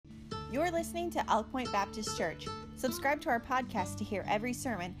You're listening to Elk Point Baptist Church. Subscribe to our podcast to hear every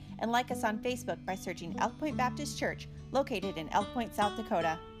sermon and like us on Facebook by searching Elk Point Baptist Church, located in Elk Point, South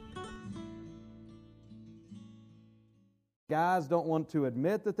Dakota. Guys don't want to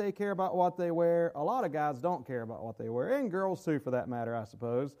admit that they care about what they wear. A lot of guys don't care about what they wear, and girls too, for that matter, I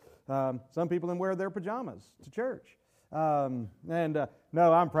suppose. Some people then wear their pajamas to church. No,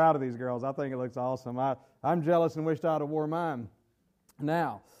 I'm proud of these girls. I think it looks awesome. I'm jealous and wished I'd have wore mine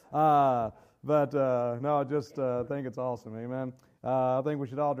now. No, I just think it's awesome. Amen. I think we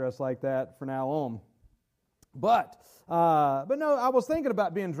should all dress like that from now on. But no, I was thinking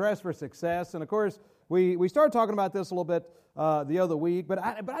about being dressed for success, and of course, we started talking about this a little bit the other week, but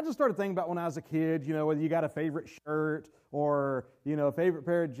I just started thinking about when I was a kid, whether you got a favorite shirt or, a favorite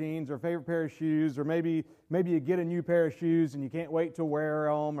pair of jeans or a favorite pair of shoes, or maybe you get a new pair of shoes and you can't wait to wear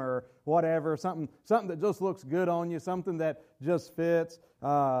them or whatever, something that just looks good on you, something that just fits.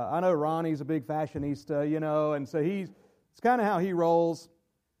 I know Ronnie's a big fashionista, and so it's kind of how he rolls.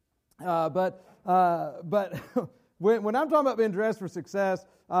 But when I'm talking about being dressed for success,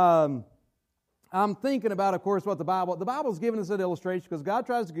 I'm thinking about, of course, what the Bible's given us an illustration, because God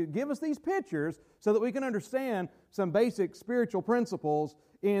tries to give us these pictures so that we can understand some basic spiritual principles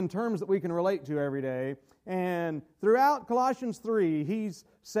in terms that we can relate to every day. And throughout Colossians 3, he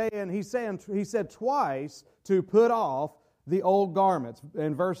said twice to put off the old garments.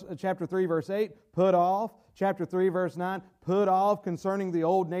 In chapter 3, verse 8, put off. Chapter 3, verse 9, put off concerning the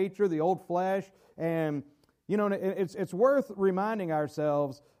old nature, the old flesh. And, it's worth reminding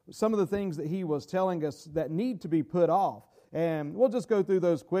ourselves some of the things that he was telling us that need to be put off. And we'll just go through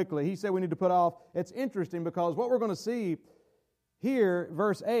those quickly. He said we need to put off. It's interesting because what we're going to see here,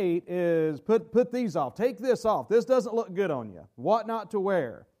 verse 8, is put these off. Take this off. This doesn't look good on you. What not to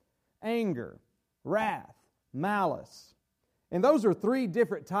wear? Anger, wrath, malice. And those are three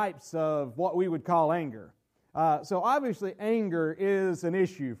different types of what we would call anger. So obviously anger is an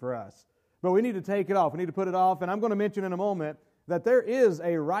issue for us. But we need to take it off. We need to put it off. And I'm going to mention in a moment that there is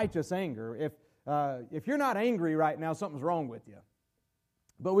a righteous anger. If you're not angry right now, something's wrong with you.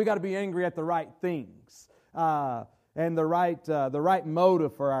 But we got to be angry at the right things and the right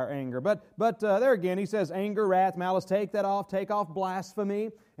motive for our anger. But there again, he says anger, wrath, malice. Take that off. Take off blasphemy.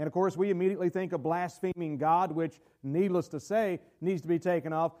 And of course, we immediately think of blaspheming God, which, needless to say, needs to be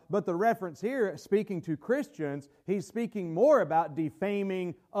taken off. But the reference here, speaking to Christians, he's speaking more about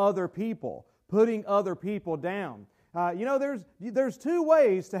defaming other people, putting other people down. There's two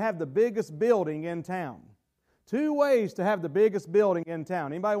ways to have the biggest building in town. Two ways to have the biggest building in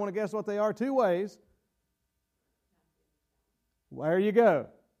town. Anybody want to guess what they are? Two ways. There you go.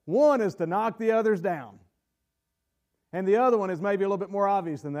 One is to knock the others down. And the other one is maybe a little bit more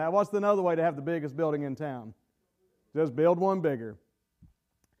obvious than that. What's another way to have the biggest building in town? Just build one bigger.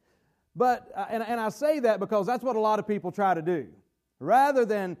 But, and I say that because that's what a lot of people try to do. Rather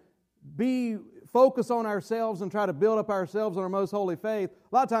than focus on ourselves and try to build up ourselves on our most holy faith,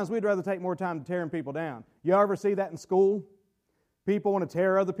 a lot of times we'd rather take more time to tearing people down. You ever see that in school? People want to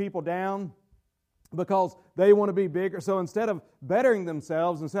tear other people down because they want to be bigger. So instead of bettering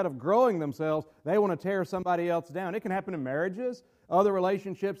themselves, instead of growing themselves, they want to tear somebody else down. It can happen in marriages, other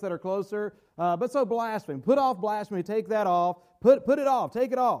relationships that are closer. But so blasphemy. Put off blasphemy. Take that off. Put it off.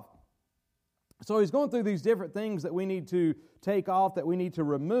 Take it off. So he's going through these different things that we need to take off, that we need to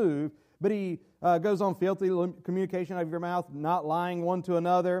remove. But he goes on, filthy communication out of your mouth, not lying one to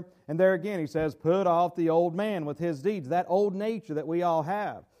another. And there again he says, put off the old man with his deeds, that old nature that we all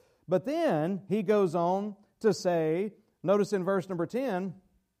have. But then he goes on to say, notice in verse number 10,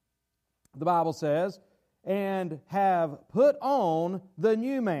 the Bible says, and have put on the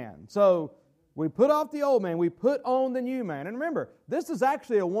new man. So we put off the old man, we put on the new man. And remember, this is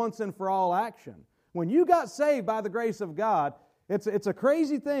actually a once and for all action. When you got saved by the grace of God, it's a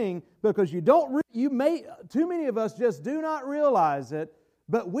crazy thing because too many of us just do not realize it,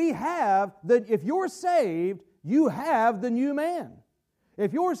 but if you're saved, you have the new man.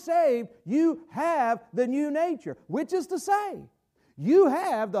 If you're saved, you have the new nature, which is to say, you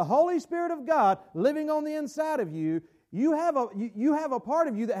have the Holy Spirit of God living on the inside of you. You have a part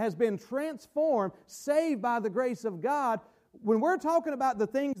of you that has been transformed, saved by the grace of God. When we're talking about the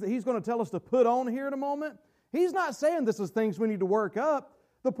things that he's going to tell us to put on here in a moment, he's not saying this is things we need to work up.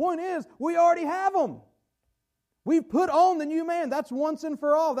 The point is, we already have them. We've put on the new man. That's once and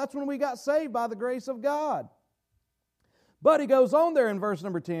for all. That's when we got saved by the grace of God. But he goes on there in verse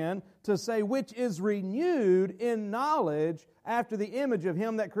number 10 to say, which is renewed in knowledge after the image of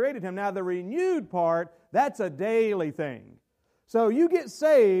him that created him. Now, the renewed part, that's a daily thing. So you get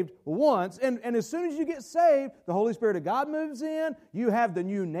saved once, and as soon as you get saved, the Holy Spirit of God moves in, you have the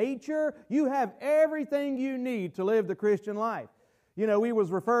new nature, you have everything you need to live the Christian life. You know, we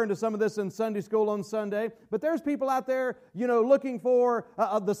was referring to some of this in Sunday school on Sunday, but there's people out there, you know, looking for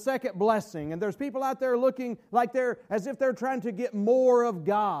the second blessing, and there's people out there looking like they're, as if they're trying to get more of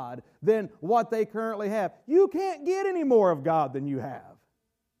God than what they currently have. You can't get any more of God than you have.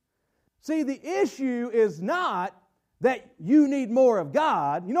 See, the issue is not that you need more of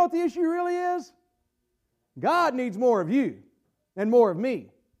God. You know what the issue really is? God needs more of you and more of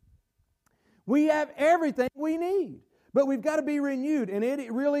me. We have everything we need, but we've got to be renewed, and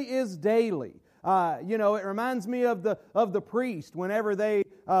it really is daily. You know, it reminds me of the priest whenever they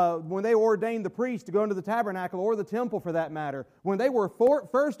ordained the priest to go into the tabernacle or the temple for that matter. When they were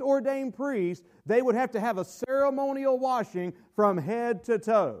first ordained priests, they would have to have a ceremonial washing from head to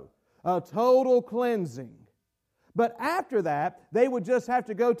toe, a total cleansing. But after that, they would just have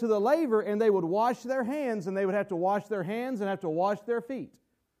to go to the laver and they would wash their hands, and they would have to wash their hands and have to wash their feet.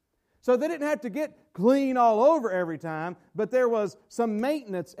 So they didn't have to get clean all over every time, but there was some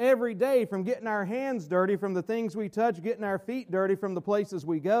maintenance every day from getting our hands dirty from the things we touch, getting our feet dirty from the places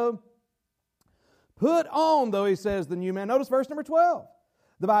we go. Put on, though, he says, the new man. Notice verse number 12.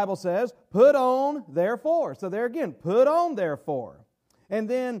 The Bible says, put on, therefore. So there again, put on, therefore. And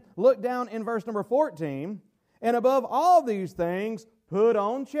then look down in verse number 14. And above all these things, put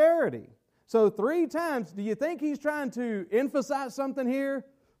on charity. So 3 times, do you think he's trying to emphasize something here?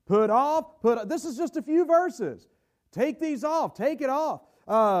 Put off, this is just a few verses. Take these off, take it off.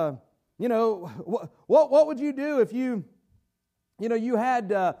 You know, what would you do if you had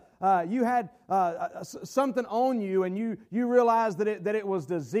something on you and you realized that it was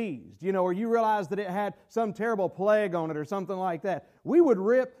diseased, you know, or you realized that it had some terrible plague on it or something like that? We would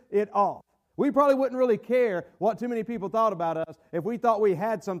rip it off. We probably wouldn't really care what too many people thought about us. If we thought we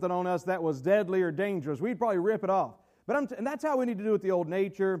had something on us that was deadly or dangerous, we'd probably rip it off. And that's how we need to do with the old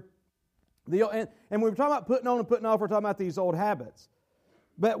nature. And when we're talking about putting on and putting off, we're talking about these old habits.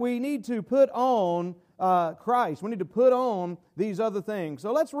 But we need to put on Christ. We need to put on these other things.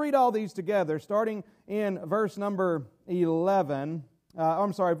 So let's read all these together, starting in verse number 11.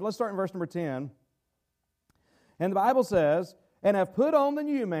 Let's start in verse number 10. And the Bible says, and have put on the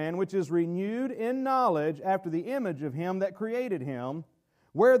new man, which is renewed in knowledge after the image of him that created him,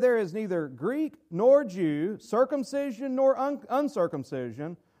 where there is neither Greek nor Jew, circumcision nor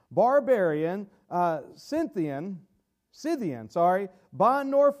uncircumcision, barbarian, Scythian,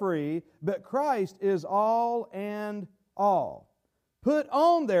 bond nor free, but Christ is all and all. Put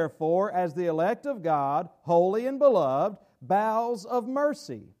on, therefore, as the elect of God, holy and beloved, bowels of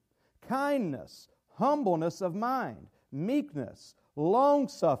mercy, kindness, humbleness of mind, meekness,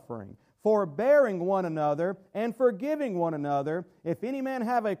 long-suffering, forbearing one another, and forgiving one another, if any man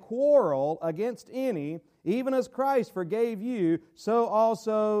have a quarrel against any, even as Christ forgave you, so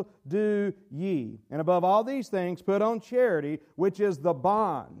also do ye. And above all these things, put on charity, which is the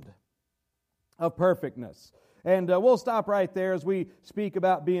bond of perfectness. And we'll stop right there as we speak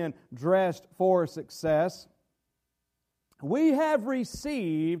about being dressed for success. We have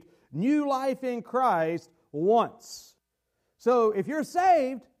received new life in Christ once. So if you're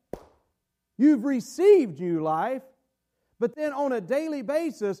saved, you've received new life, but then on a daily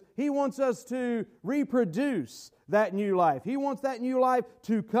basis, He wants us to reproduce that new life. He wants that new life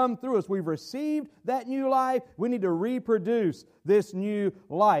to come through us. We've received that new life. We need to reproduce this new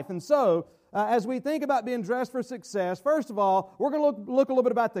life. And so, as we think about being dressed for success, first of all, we're going to look a little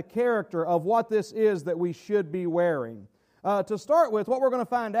bit about the character of what this is that we should be wearing. To start with, what we're going to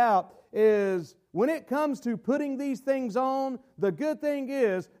find out is when it comes to putting these things on, the good thing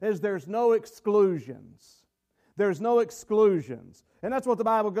is there's no exclusions. There's no exclusions. And that's what the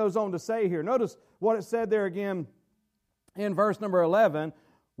Bible goes on to say here. Notice what it said there again in verse number 11,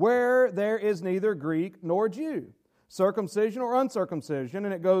 where there is neither Greek nor Jew, circumcision or uncircumcision,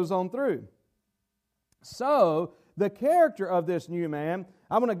 and it goes on through. So, the character of this new man,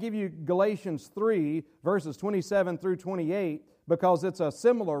 I'm going to give you Galatians 3, verses 27 through 28, because it's a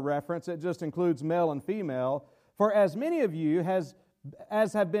similar reference. It just includes male and female. For as many of you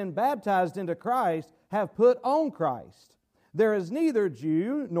as have been baptized into Christ have put on Christ. There is neither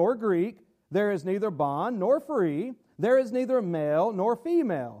Jew nor Greek, there is neither bond nor free, there is neither male nor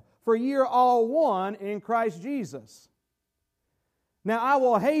female, for ye are all one in Christ Jesus. Now, I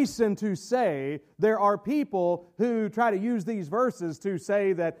will hasten to say there are people who try to use these verses to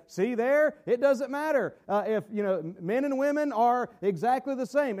say that, see there, it doesn't matter if, men and women are exactly the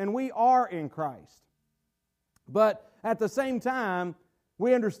same, and we are in Christ. But at the same time,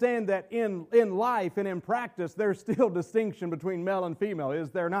 we understand that in life and in practice, there's still distinction between male and female,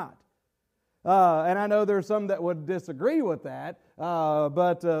 is there not? And I know there's some that would disagree with that,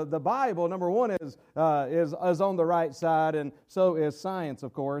 but the Bible, number one, is on the right side, and so is science,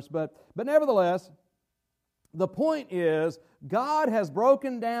 of course. But nevertheless, the point is, God has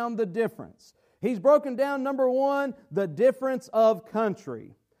broken down the difference. He's broken down, number one, the difference of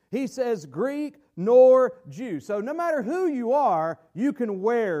country. He says Greek nor Jew. So no matter who you are, you can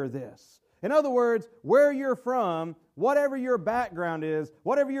wear this. In other words, where you're from, whatever your background is,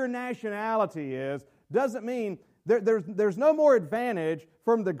 whatever your nationality is, doesn't mean there's no more advantage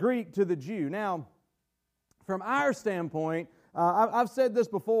from the Greek to the Jew. Now, from our standpoint, I've said this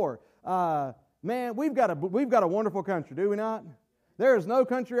before. Man, we've got a wonderful country, do we not? There is no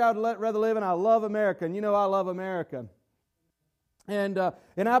country I'd rather live in. I love America, and you know I love America. And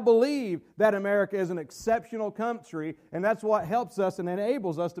I believe that America is an exceptional country, and that's what helps us and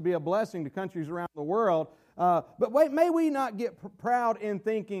enables us to be a blessing to countries around the world. But wait, may we not get proud in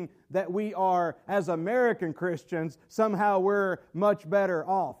thinking that we are, as American Christians, somehow we're much better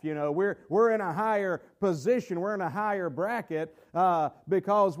off. You know, we're in a higher position, we're in a higher bracket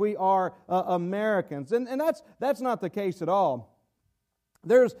because we are Americans, and that's not the case at all.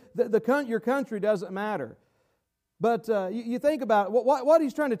 Your country doesn't matter. But you think about it, what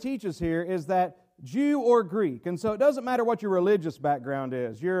he's trying to teach us here is that Jew or Greek, and so it doesn't matter what your religious background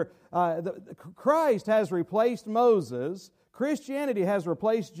is. Christ has replaced Moses, Christianity has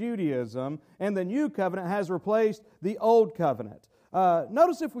replaced Judaism, and the New Covenant has replaced the Old Covenant.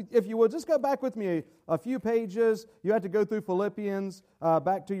 Notice, if you would, just go back with me a few pages. You have to go through Philippians,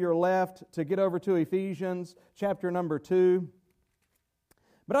 back to your left to get over to Ephesians, chapter number 2.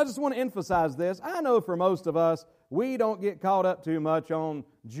 But I just want to emphasize this. I know for most of us, we don't get caught up too much on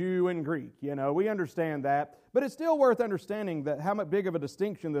Jew and Greek. You know, we understand that. But it's still worth understanding that how big of a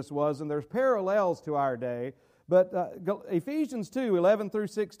distinction this was, and there's parallels to our day. But Ephesians 2, 11 through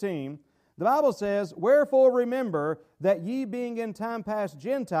 16, the Bible says, "Wherefore remember that ye being in time past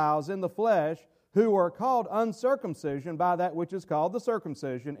Gentiles in the flesh, who are called uncircumcision by that which is called the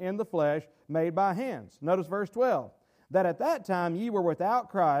circumcision in the flesh made by hands." Notice verse 12. "That at that time ye were without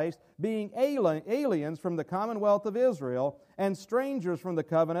Christ, being aliens from the commonwealth of Israel, and strangers from the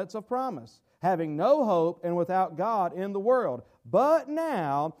covenants of promise, having no hope and without God in the world. But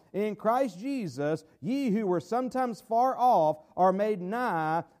now, in Christ Jesus, ye who were sometimes far off are made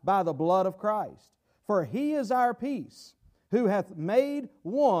nigh by the blood of Christ. For He is our peace, who hath made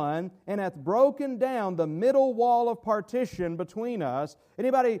one and hath broken down the middle wall of partition between us."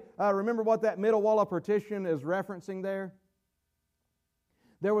 Anybody remember what that middle wall of partition is referencing there?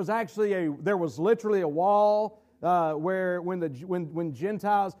 There was literally a wall where when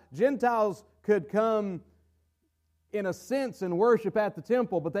Gentiles could come in a sense and worship at the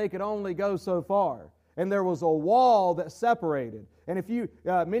temple, but they could only go so far. And there was a wall that separated. And if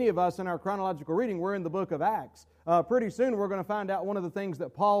many of us in our chronological reading, we're in the book of Acts. Pretty soon we're going to find out one of the things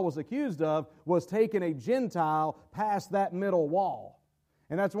that Paul was accused of was taking a Gentile past that middle wall.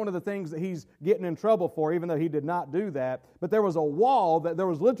 And that's one of the things that he's getting in trouble for, even though he did not do that. But there was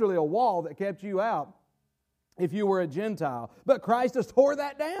literally a wall that kept you out if you were a Gentile. But Christ has tore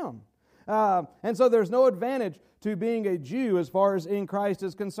that down. And so there's no advantage to being a Jew as far as in Christ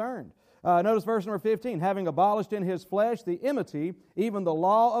is concerned. Notice verse number 15, "Having abolished in His flesh the enmity, even the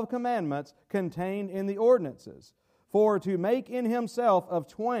law of commandments contained in the ordinances, for to make in Himself of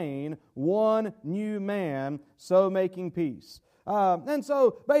twain one new man, so making peace." And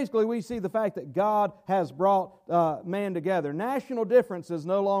so basically we see the fact that God has brought man together. National differences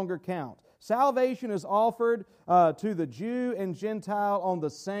no longer count. Salvation is offered to the Jew and Gentile on the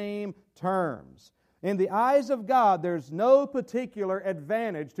same terms. In the eyes of God, there's no particular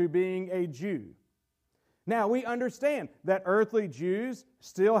advantage to being a Jew. Now, we understand that earthly Jews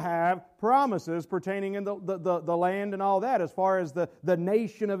still have promises pertaining in the land and all that as far as the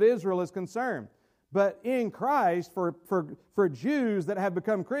nation of Israel is concerned. But in Christ, for Jews that have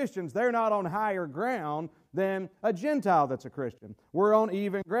become Christians, they're not on higher ground than a Gentile that's a Christian. We're on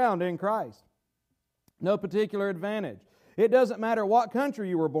even ground in Christ. No particular advantage. It doesn't matter what country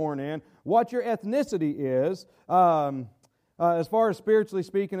you were born in, what your ethnicity is, as far as spiritually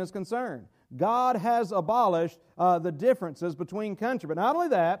speaking is concerned. God has abolished the differences between country. But not only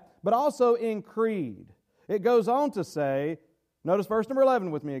that, but also in creed. It goes on to say, notice verse number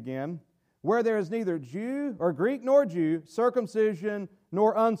 11 with me again, "Where there is neither Jew or Greek nor Jew, circumcision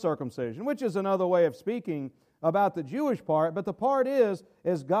nor uncircumcision," which is another way of speaking about the Jewish part. But the part is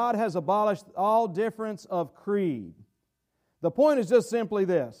God has abolished all difference of creed. The point is just simply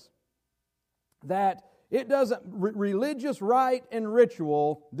this, that It doesn't, religious rite and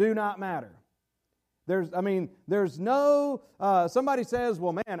ritual do not matter. There's no, somebody says,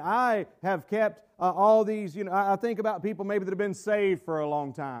 well, man, I have kept all these, I think about people maybe that have been saved for a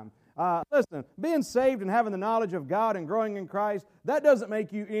long time. Listen, being saved and having the knowledge of God and growing in Christ, that doesn't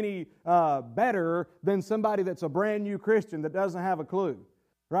make you any better than somebody that's a brand new Christian that doesn't have a clue,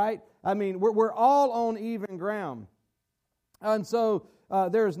 right? I mean, we're all on even ground. And so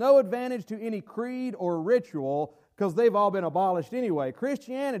there is no advantage to any creed or ritual because they've all been abolished anyway.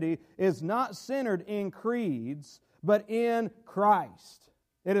 Christianity is not centered in creeds, but in Christ.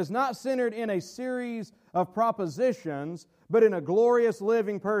 It is not centered in a series of propositions, but in a glorious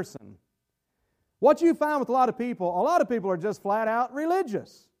living person. What you find with a lot of people are just flat out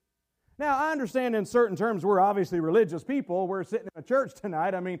religious. Now, I understand in certain terms we're obviously religious people. We're sitting in a church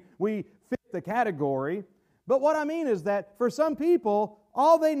tonight. I mean, we fit the category. But what I mean is that for some people,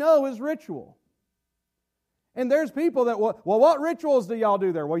 all they know is ritual. And there's people that, well, what rituals do y'all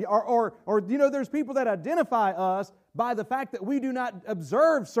do there? Well, or there's people that identify us by the fact that we do not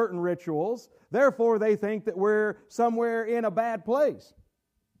observe certain rituals. Therefore, they think that we're somewhere in a bad place.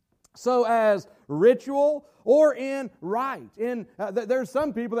 So as ritual or in rite. There's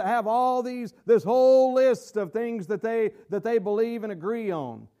some people that have all this whole list of things that they believe and agree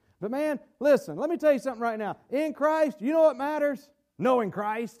on. But man, listen, let me tell you something right now. In Christ, you know what matters? Knowing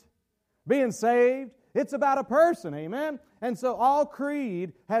Christ, being saved. It's about a person, amen? And so all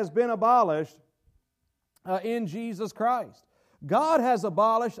creed has been abolished in Jesus Christ. God has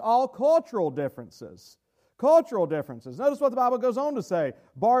abolished all cultural differences. Cultural differences. Notice what the Bible goes on to say.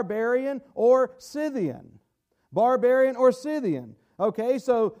 Barbarian or Scythian. Barbarian or Scythian. Okay,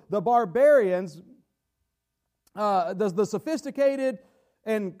 so the barbarians, the sophisticated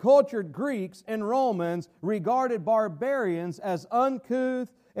and cultured Greeks and Romans regarded barbarians as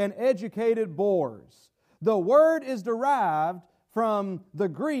uncouth and educated boors. The word is derived from the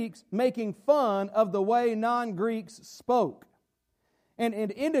Greeks making fun of the way non-Greeks spoke. And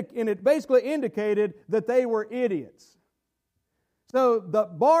it basically indicated that they were idiots. So the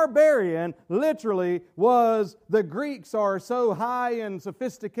barbarian literally was, the Greeks are so high and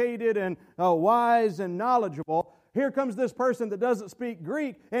sophisticated and wise and knowledgeable. Here comes this person that doesn't speak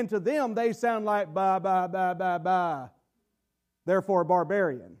Greek, and to them they sound like ba, ba, ba, ba, ba. Therefore,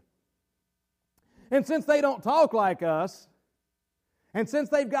 barbarian. And since they don't talk like us, and since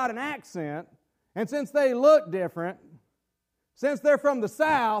they've got an accent, and since they look different, since they're from the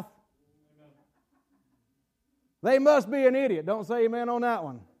South, they must be an idiot. Don't say amen on that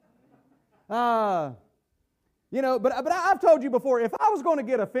one. But I've told you before, if I was going to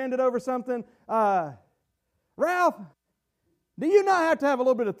get offended over something, Ralph, do you not have to have a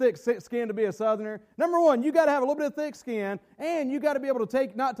little bit of thick skin to be a Southerner? Number one, you got to have a little bit of thick skin, and you got to be able to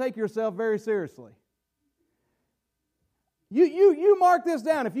not take yourself very seriously. You mark this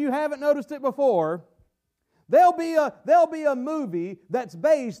down if you haven't noticed it before. There'll be a movie that's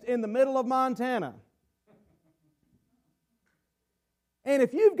based in the middle of Montana. And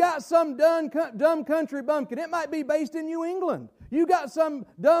if you've got some dumb country bumpkin, it might be based in New England. You got some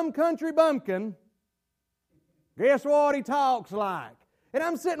dumb country bumpkin. Guess what he talks like? And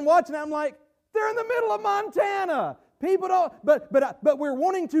I'm sitting watching, I'm like, they're in the middle of Montana. People don't, but we're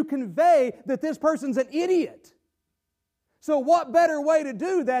wanting to convey that this person's an idiot. So what better way to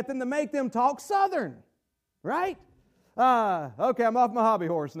do that than to make them talk Southern? Right? Okay, I'm off my hobby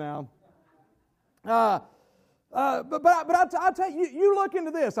horse now. But I'll tell you, you look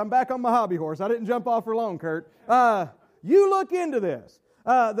into this. I'm back on my hobby horse. I didn't jump off for long, Kurt. You look into this.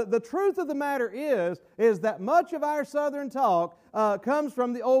 The truth of the matter is that much of our Southern talk comes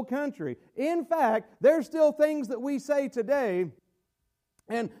from the old country. In fact, there's still things that we say today,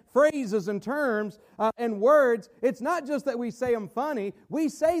 and phrases and terms and words. It's not just that we say them funny. We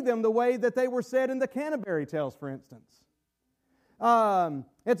say them the way that they were said in the Canterbury Tales, for instance.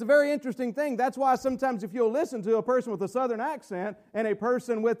 It's a very interesting thing. That's why sometimes if you'll listen to a person with a Southern accent and a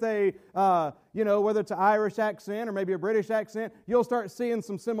person with a, whether it's an Irish accent or maybe a British accent, you'll start seeing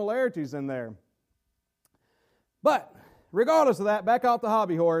some similarities in there. But regardless of that, back off the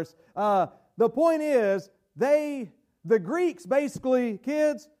hobby horse, the point is the Greeks basically,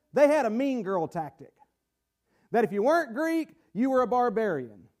 kids, they had a mean girl tactic. That if you weren't Greek, you were a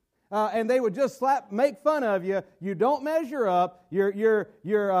barbarian. And they would just make fun of you. You don't measure up. You're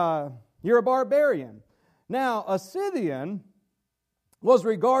a barbarian. Now, a Scythian was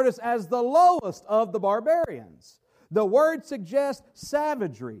regarded as the lowest of the barbarians. The word suggests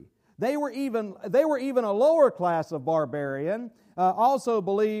savagery. They were even a lower class of barbarian. Also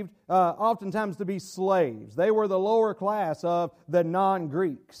believed oftentimes to be slaves. They were the lower class of the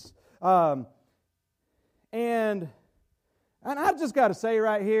non-Greeks. And I've just got to say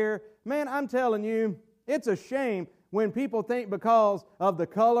right here, man, I'm telling you, it's a shame when people think because of the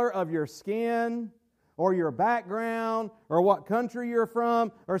color of your skin or your background or what country you're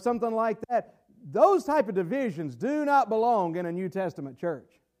from or something like that, those type of divisions do not belong in a New Testament church.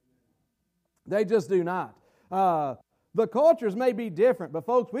 They just do not. The cultures may be different, but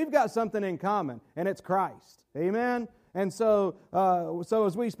folks, we've got something in common, and it's Christ. Amen? And so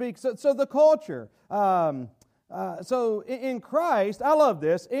as we speak, so the culture, so in Christ, I love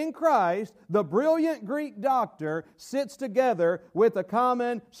this, in Christ, the brilliant Greek doctor sits together with a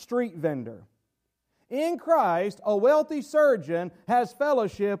common street vendor. In Christ, a wealthy surgeon has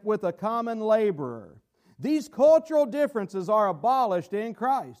fellowship with a common laborer. These cultural differences are abolished in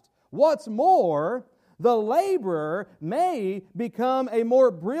Christ. What's more, the laborer may become a more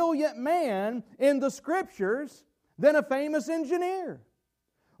brilliant man in the Scriptures than a famous engineer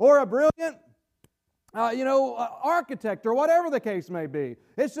or a brilliant architect or whatever the case may be.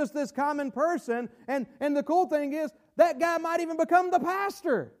 It's just this common person, and the cool thing is that guy might even become the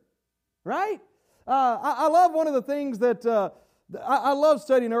pastor, right? I love one of the things that I love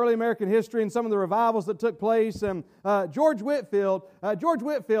studying early American history and some of the revivals that took place. And George Whitefield,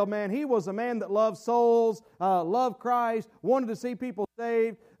 man, he was a man that loved souls, loved Christ, wanted to see people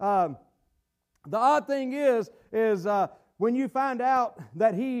saved. The odd thing is when you find out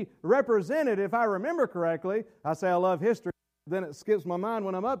that he represented, if I remember correctly, I say I love history, then it skips my mind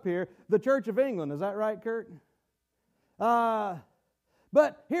when I'm up here, the Church of England. Is that right, Kurt?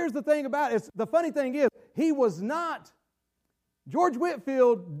 But here's the thing about it. The funny thing is, George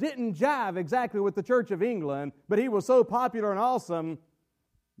Whitefield didn't jive exactly with the Church of England, but he was so popular and awesome,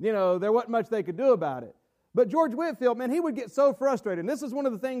 there wasn't much they could do about it. But George Whitefield, man, he would get so frustrated. And this is one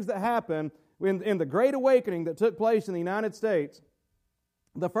of the things that happened in the Great Awakening that took place in the United States.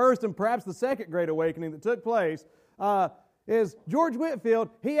 The first and perhaps the second Great Awakening that took place is George Whitefield.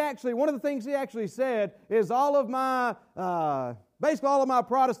 One of the things he actually said is basically all of my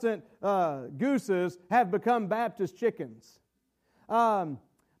Protestant gooses have become Baptist chickens.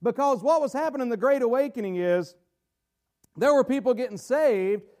 Because what was happening in the Great Awakening is there were people getting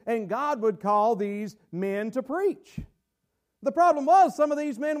saved, and God would call these men to preach. The problem was some of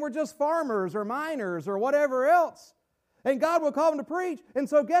these men were just farmers or miners or whatever else, and God would call them to preach. And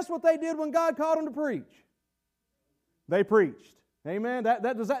so guess what they did when God called them to preach? They preached. Amen?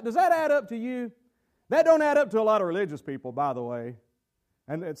 Does that add up to you? That don't add up to a lot of religious people, by the way.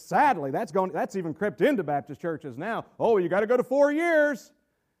 And sadly, that's even crept into Baptist churches now. Oh, you got to go to 4 years,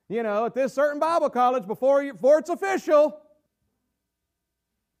 at this certain Bible college before it's official.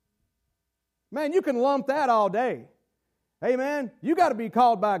 Man, you can lump that all day. Amen? You got to be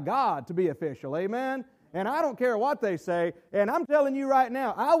called by God to be official. Amen? And I don't care what they say. And I'm telling you right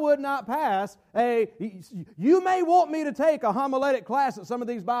now, I would not pass you may want me to take a homiletic class at some of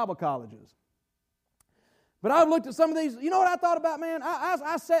these Bible colleges. But I've looked at some of these, you know what I thought about, man?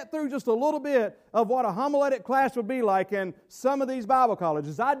 I sat through just a little bit of what a homiletic class would be like in some of these Bible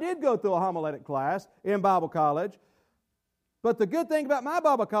colleges. I did go through a homiletic class in Bible college. But the good thing about my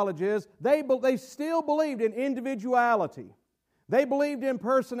Bible college is they still believed in individuality. They believed in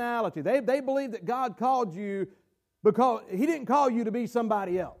personality. They believed that God called you because He didn't call you to be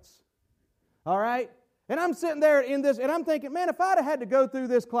somebody else. All right? And I'm sitting there in this, and I'm thinking, man, if I'd have had to go through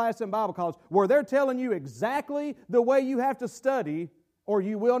this class in Bible college where they're telling you exactly the way you have to study or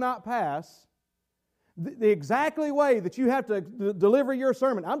you will not pass, the exactly way that you have to deliver your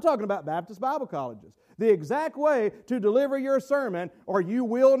sermon, I'm talking about Baptist Bible colleges, the exact way to deliver your sermon or you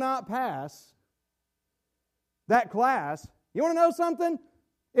will not pass that class. You want to know something?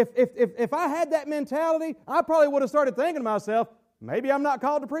 If I had that mentality, I probably would have started thinking to myself, maybe I'm not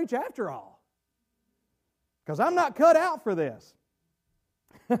called to preach after all. Because I'm not cut out for this.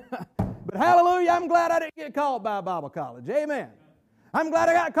 But hallelujah, I'm glad I didn't get called by a Bible college. Amen. I'm glad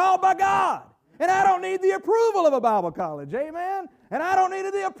I got called by God. And I don't need the approval of a Bible college. Amen. And I don't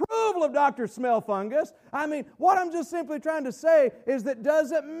need the approval of Dr. Smellfungus. I mean, what I'm just simply trying to say is that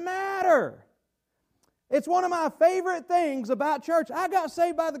doesn't matter. It's one of my favorite things about church. I got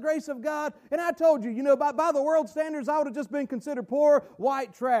saved by the grace of God, and I told you, by the world standards, I would have just been considered poor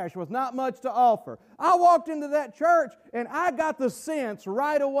white trash with not much to offer. I walked into that church, and I got the sense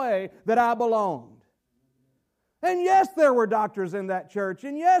right away that I belonged. And yes, there were doctors in that church,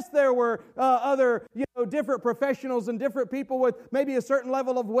 and yes, there were other, different professionals and different people with maybe a certain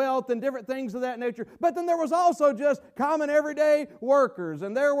level of wealth and different things of that nature. But then there was also just common everyday workers,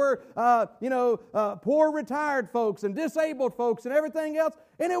 and there were, poor retired folks and disabled folks and everything else.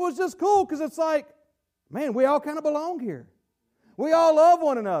 And it was just cool because it's like, man, we all kind of belong here. We all love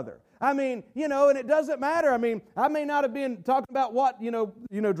one another. I mean, and it doesn't matter. I mean, I may not have been talking about what,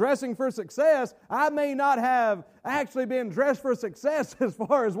 dressing for success. I may not have actually been dressed for success as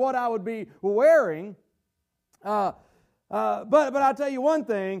far as what I would be wearing. But I'll tell you one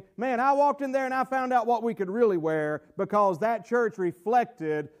thing, man, I walked in there and I found out what we could really wear because that church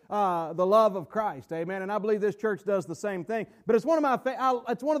reflected the love of Christ, amen. And I believe this church does the same thing. But it's one of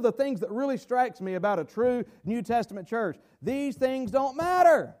it's one of the things that really strikes me about a true New Testament church. These things don't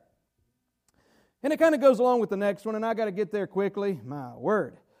matter. And it kind of goes along with the next one, and I got to get there quickly. My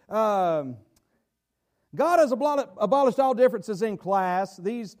word. God has abolished all differences in class.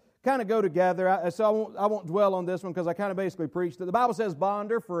 These kind of go together, so I won't dwell on this one because I kind of basically preached it. The Bible says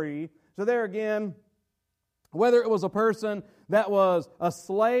bond or free. So there again, whether it was a person that was a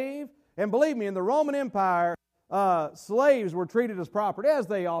slave, and believe me, in the Roman Empire, slaves were treated as property, as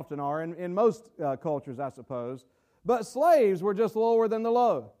they often are in most cultures, I suppose. But slaves were just lower than the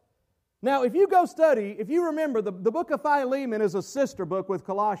low. Now, if you go study, if you remember, the book of Philemon is a sister book with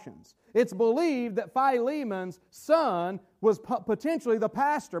Colossians. It's believed that Philemon's son was potentially the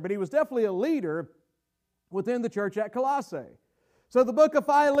pastor, but he was definitely a leader within the church at Colossae. So the book of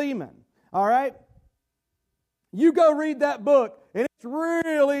Philemon, all right? You go read that book, and it's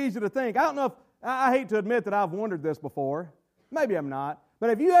real easy to think. I don't know if, I hate to admit that I've wondered this before. Maybe I'm not. But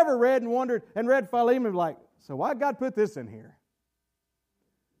have you ever read and wondered and read Philemon like, so why did God put this in here?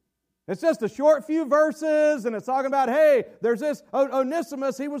 It's just a short few verses, and it's talking about, hey, there's this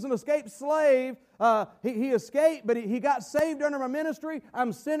Onesimus. He was an escaped slave. He escaped, but he got saved under my ministry.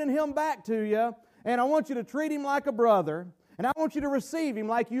 I'm sending him back to you, and I want you to treat him like a brother, and I want you to receive him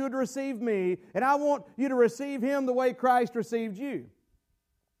like you would receive me, and I want you to receive him the way Christ received you.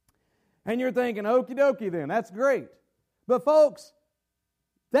 And you're thinking, okie dokie then, that's great. But folks,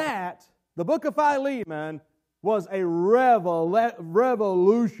 the book of Philemon was a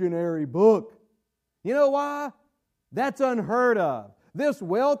revolutionary book. You know why? That's unheard of. This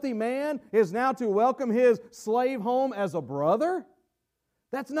wealthy man is now to welcome his slave home as a brother?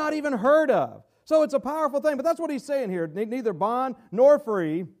 That's not even heard of. So it's a powerful thing, but that's what he's saying here. Neither bond nor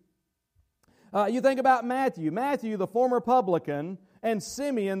free. You think about Matthew. Matthew, the former publican, and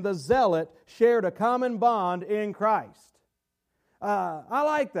Simeon, the zealot, shared a common bond in Christ. I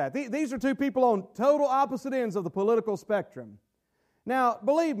like that. These are two people on total opposite ends of the political spectrum. Now,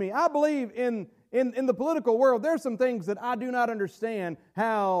 believe me, I believe in the political world, there's some things that I do not understand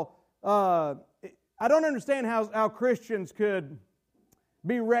how, I don't understand how Christians could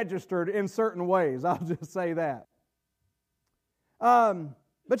be registered in certain ways. I'll just say that.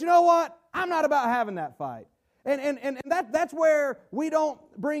 But you know what? I'm not about having that fight. And that's where we don't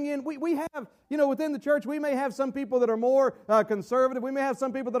bring in, we have, within the church, we may have some people that are more conservative. We may have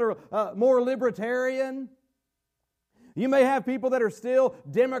some people that are more libertarian. You may have people that are still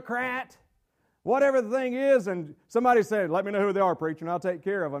Democrat. Whatever the thing is, and somebody said, let me know who they are, preacher, and I'll take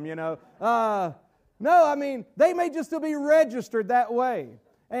care of them, No, I mean, they may just still be registered that way.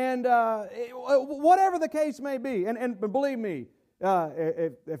 And whatever the case may be, and believe me,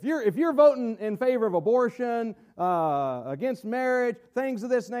 if you're voting in favor of abortion, against marriage, things of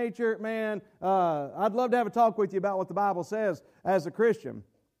this nature, man, I'd love to have a talk with you about what the Bible says as a Christian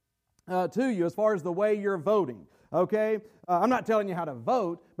to you as far as the way you're voting. Okay, I'm not telling you how to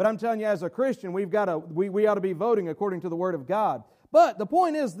vote, but I'm telling you as a Christian, we ought to be voting according to the Word of God. But the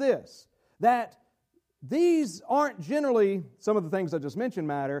point is this: that these aren't generally, some of the things I just mentioned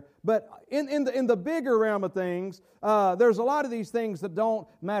matter, but in the bigger realm of things, there's a lot of these things that don't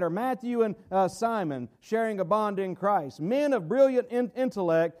matter. Matthew and Simon sharing a bond in Christ. Men of brilliant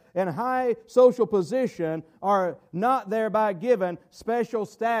intellect and high social position are not thereby given special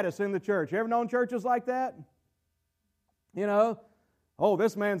status in the church. You ever known churches like that? Oh,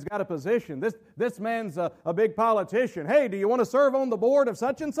 this man's got a position. This man's a big politician. Hey, do you want to serve on the board of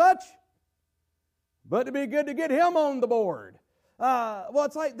such and such? But it'd be good to get him on the board. Well,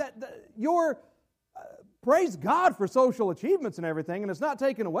 it's like that. Praise God for social achievements and everything, and it's not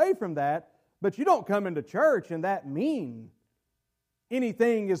taken away from that. But you don't come into church and that mean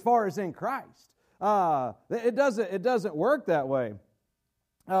anything as far as in Christ. It doesn't work that way.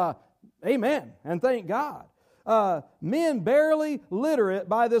 Amen, and thank God. Men barely literate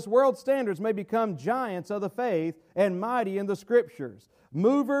by this world's standards may become giants of the faith and mighty in the Scriptures,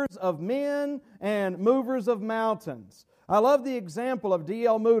 movers of men and movers of mountains. I love the example of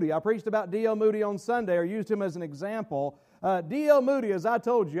D.L. Moody. I preached about D.L. Moody on Sunday, or used him as an example. D.L. Moody, as I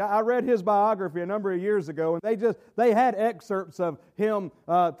told you, I read his biography a number of years ago, and they had excerpts of him,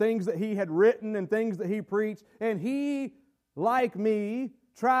 things that he had written and things that he preached, and he, like me,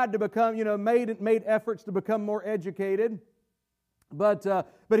 tried to become, made efforts to become more educated.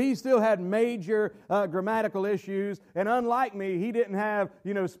 But he still had major grammatical issues, and unlike me, he didn't have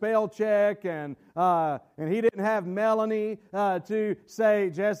spell check, and he didn't have Melanie to say,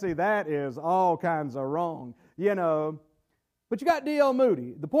 Jesse, that is all kinds of wrong, But you got D.L.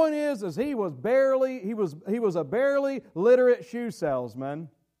 Moody. The point is he was a barely literate shoe salesman,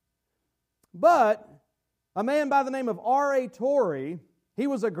 but a man by the name of R.A. Torrey, he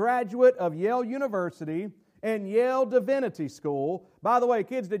was a graduate of Yale University and Yale Divinity School. By the way,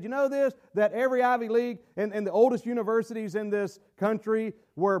 kids, did you know this? That every Ivy League and the oldest universities in this country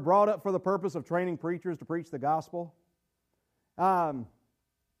were brought up for the purpose of training preachers to preach the gospel?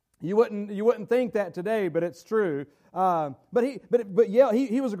 You wouldn't think that today, but it's true. But Yale,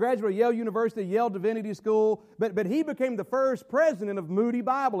 he was a graduate of Yale University, Yale Divinity School. But he became the first president of Moody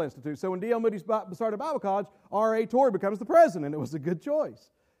Bible Institute. So when D.L. Moody started Bible College, R.A. Torrey becomes the president. It was a good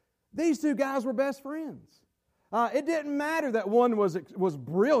choice. These two guys were best friends. It didn't matter that one was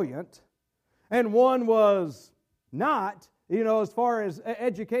brilliant and one was not, as far as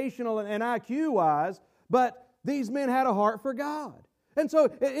educational and IQ wise. But these men had a heart for God. And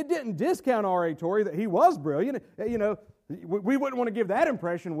so it didn't discount R.A. Torrey that he was brilliant. We wouldn't want to give that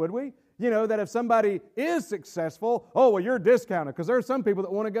impression, would we? That if somebody is successful, oh, well, you're discounted because there are some people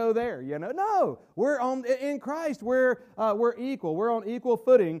that want to go there. No, in Christ, we're equal. We're on equal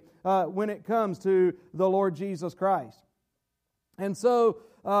footing when it comes to the Lord Jesus Christ. And so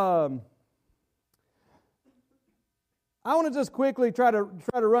I want to just quickly try to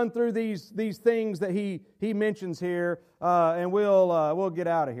run through these things that he mentions here, and we'll get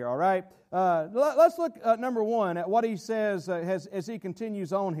out of here. All right. Let's look number one at what he says as he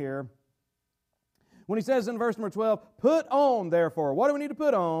continues on here. When he says in verse number 12, "Put on, therefore." What do we need to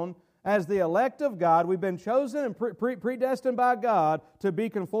put on? As the elect of God, we've been chosen and predestined by God to be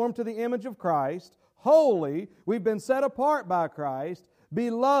conformed to the image of Christ. Holy, we've been set apart by Christ.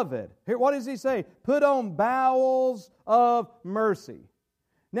 Beloved. Here, what does he say? Put on bowels of mercy.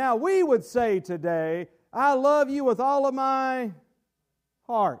 Now, we would say today, I love you with all of my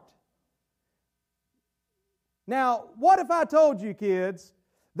heart. Now, what if I told you, kids,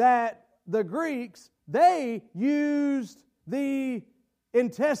 that the Greeks, they used the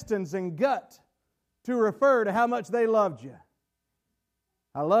intestines and gut to refer to how much they loved you?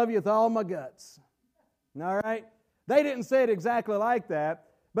 I love you with all my guts. All right? They didn't say it exactly like that,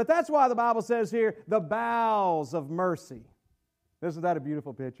 but that's why the Bible says here, the bowels of mercy. Isn't that a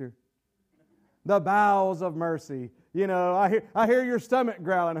beautiful picture? The bowels of mercy. I hear your stomach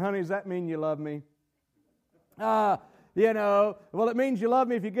growling. Honey, does that mean you love me? Well, it means you love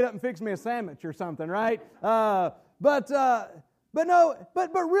me if you get up and fix me a sandwich or something, right? But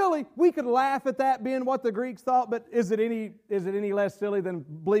really, we could laugh at that being what the Greeks thought, but is it any less silly than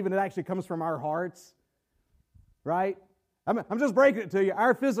believing it actually comes from our hearts? Right? I'm just breaking it to you.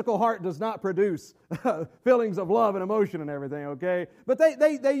 Our physical heart does not produce feelings of love and emotion and everything, okay? But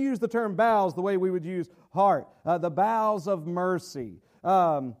they use the term bowels the way we would use heart. The bowels of mercy,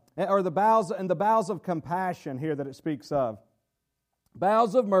 or the bowels of compassion here that it speaks of.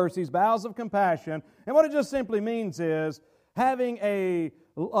 Bowels of mercies, bowels of compassion. And what it just simply means is having a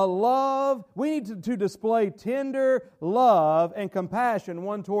love. We need to display tender love and compassion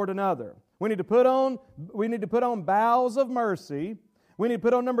one toward another. We need to put on bowels of mercy. We need to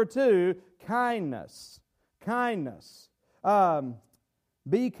put on number 2, kindness. Kindness.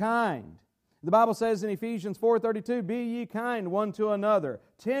 Be kind. The Bible says in Ephesians 4:32, "Be ye kind one to another,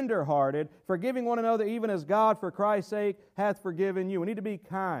 tender-hearted, forgiving one another, even as God for Christ's sake hath forgiven you." We need to be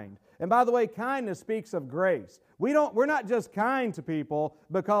kind. And by the way, kindness speaks of grace. We're not just kind to people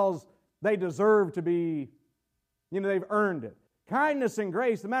because they deserve to be, they've earned it. Kindness and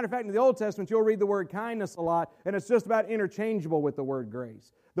grace. As a matter of fact, in the Old Testament, you'll read the word kindness a lot, and it's just about interchangeable with the word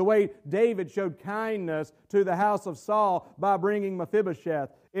grace. The way David showed kindness to the house of Saul by bringing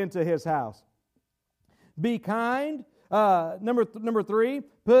Mephibosheth into his house. Be kind. Number 3,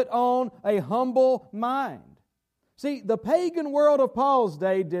 put on a humble mind. See, the pagan world of Paul's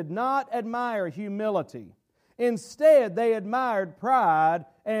day did not admire humility. Instead, they admired pride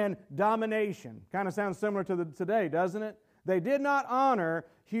and domination. Kind of sounds similar to today, doesn't it? They did not honor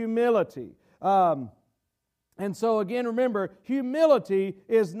humility. And so again, remember, humility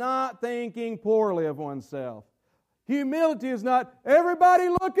is not thinking poorly of oneself. Humility is not, everybody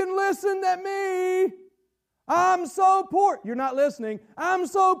look and listen at me. I'm so poor. You're not listening. I'm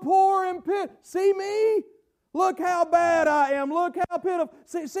so poor and pitiful. See me? Look how bad I am. Look how pitiful.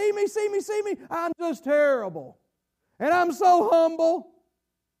 See me. I'm just terrible. And I'm so humble.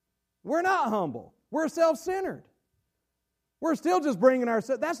 We're not humble. We're self-centered. We're still just bringing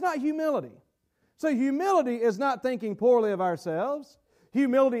ourselves. That's not humility. So humility is not thinking poorly of ourselves.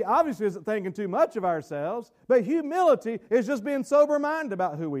 Humility obviously isn't thinking too much of ourselves, but humility is just being sober-minded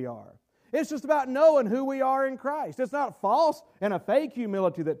about who we are. It's just about knowing who we are in Christ. It's not false and a fake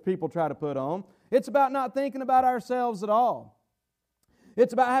humility that people try to put on. It's about not thinking about ourselves at all.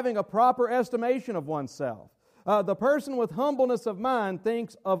 It's about having a proper estimation of oneself. The person with humbleness of mind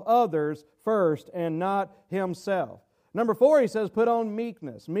thinks of others first and not himself. Number 4, he says, put on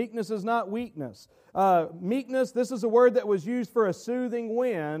meekness. Meekness is not weakness. Meekness, this is a word that was used for a soothing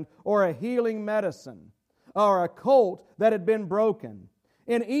wind or a healing medicine or a colt that had been broken.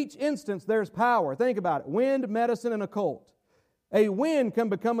 In each instance, there's power. Think about it. Wind, medicine, and a colt. A wind can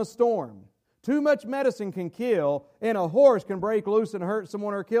become a storm. Too much medicine can kill, and a horse can break loose and hurt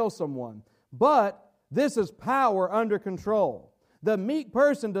someone or kill someone. But this is power under control. The meek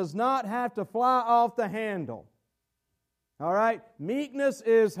person does not have to fly off the handle. All right? Meekness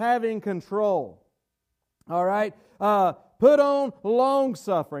is having control. All right? Put on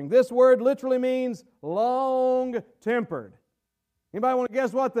long-suffering. This word literally means long-tempered. Anybody want to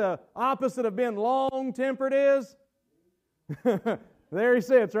guess what the opposite of being long-tempered is? There he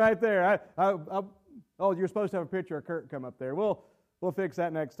sits right there. Oh, you're supposed to have a picture of Kurt come up there. We'll fix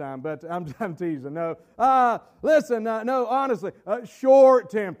that next time, but I'm teasing. No. Listen, no, honestly,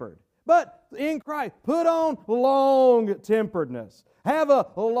 short-tempered. But in Christ, put on long-temperedness. Have a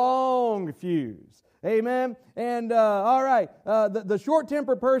long fuse. Amen? And, all right, the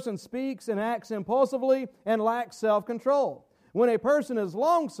short-tempered person speaks and acts impulsively and lacks self-control. When a person is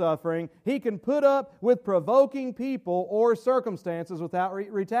long-suffering, he can put up with provoking people or circumstances without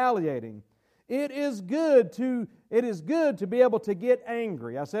retaliating. It is good to be able to get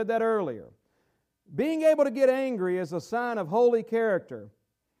angry. I said that earlier. Being able to get angry is a sign of holy character.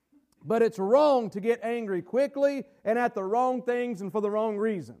 But it's wrong to get angry quickly and at the wrong things and for the wrong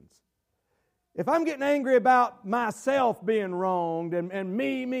reasons. If I'm getting angry about myself being wronged and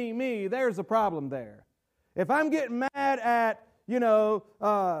me, there's a problem there. If I'm getting mad at,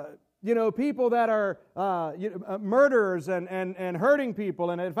 people that are murderers and hurting people,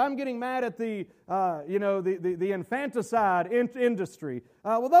 and if I'm getting mad at the infanticide industry,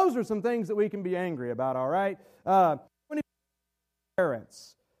 well, those are some things that we can be angry about, all right?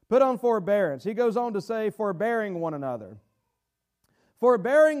 Forbearance. Put on forbearance. He goes on to say, forbearing one another.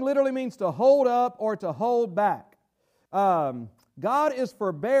 Forbearing literally means to hold up or to hold back. God is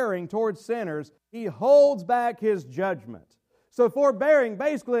forbearing towards sinners. He holds back His judgment. So forbearing,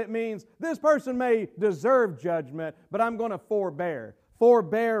 basically it means this person may deserve judgment, but I'm going to forbear.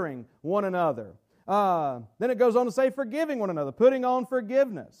 Forbearing one another. Then it goes on to say forgiving one another, putting on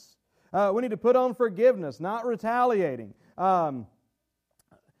forgiveness. We need to put on forgiveness, not retaliating.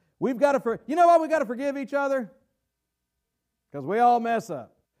 We've got to, you know why we got to forgive each other? Because we all mess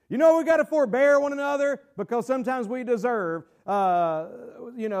up. You know we got to forbear one another? Because sometimes we deserve,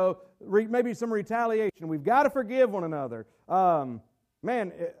 maybe some retaliation. We've got to forgive one another. I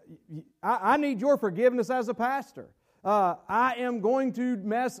need your forgiveness as a pastor. I am going to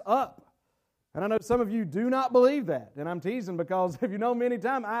mess up. And I know some of you do not believe that. And I'm teasing because if you know me any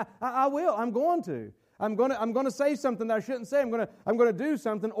time, I will. I'm going to. I'm going to say something that I shouldn't say. I'm going to do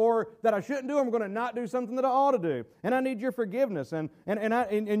something or that I shouldn't do. I'm going to not do something that I ought to do. And I need your forgiveness. And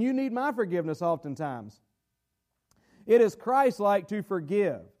you need my forgiveness oftentimes. It is Christ-like to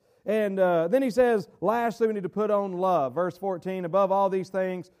forgive. And then he says, lastly, we need to put on love. Verse 14, above all these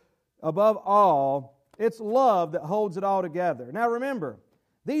things, above all, it's love that holds it all together. Now remember,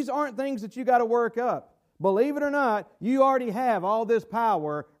 these aren't things that you got to work up. Believe it or not, you already have all this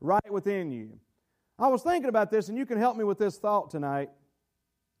power right within you. I was thinking about this, and you can help me with this thought tonight.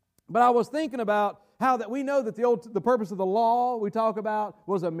 But I was thinking about how that we know that the purpose of the law we talk about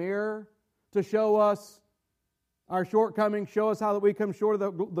was a mirror to show us our shortcomings, show us how that we come short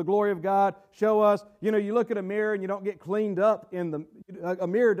of the glory of God, show us, you look at a mirror and you don't get cleaned up a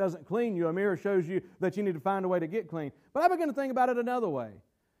mirror doesn't clean you. A mirror shows you that you need to find a way to get clean. But I began to think about it another way.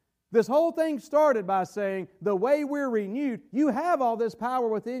 This whole thing started by saying the way we're renewed, you have all this power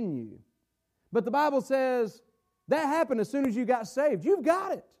within you. But the Bible says that happened as soon as you got saved. You've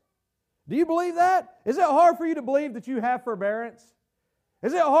got it. Do you believe that? Is it hard for you to believe that you have forbearance?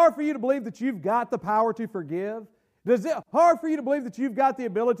 Is it hard for you to believe that you've got the power to forgive? Is it hard for you to believe that you've got the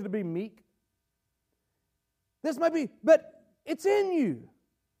ability to be meek? This might be, but it's in you.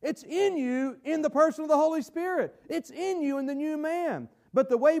 It's in you in the person of the Holy Spirit. It's in you in the new man. But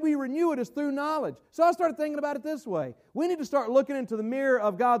the way we renew it is through knowledge. So I started thinking about it this way. We need to start looking into the mirror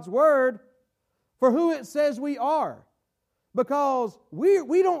of God's Word for who it says we are. Because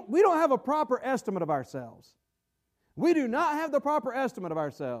we don't have a proper estimate of ourselves. We do not have the proper estimate of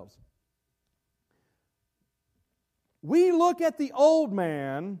ourselves. we look at the old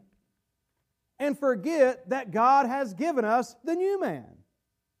man and forget that God has given us the new man.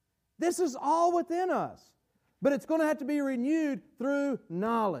 This is all within us, but it's going to have to be renewed through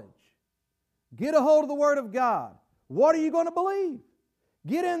knowledge. Get a hold of the Word of God. What are you going to believe?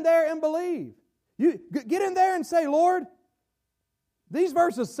 Get in there and believe. You get in there and say, Lord, these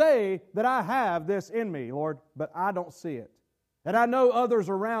verses say that I have this in me, Lord, but I don't see it. And I know others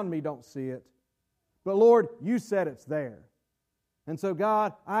around me don't see it. But Lord, you said it's there. And so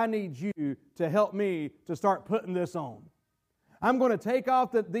God, I need you to help me to start putting this on. I'm going to take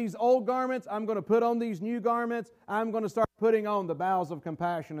off these old garments. I'm going to put on these new garments. I'm going to start putting on the bowels of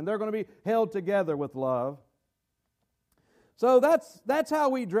compassion. And they're going to be held together with love. So that's how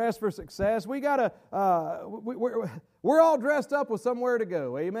we dress for success. We got to, we're all dressed up with somewhere to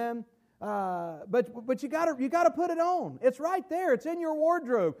go. Amen? But you got to put it on. It's right there. It's in your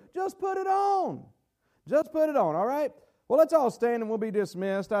wardrobe. Just put it on. Just put it on, all right? Well, let's all stand and we'll be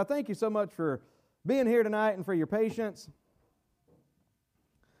dismissed. I thank you so much for being here tonight and for your patience.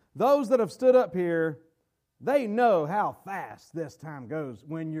 Those that have stood up here, they know how fast this time goes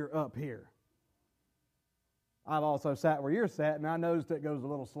when you're up here. I've also sat where you're sat, and I noticed it goes a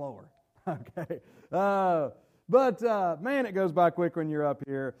little slower. Okay, but man, it goes by quick when you're up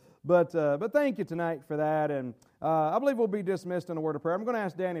here. But thank you tonight for that, and I believe we'll be dismissed in a word of prayer. I'm going to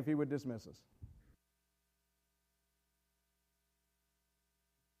ask Danny if he would dismiss us.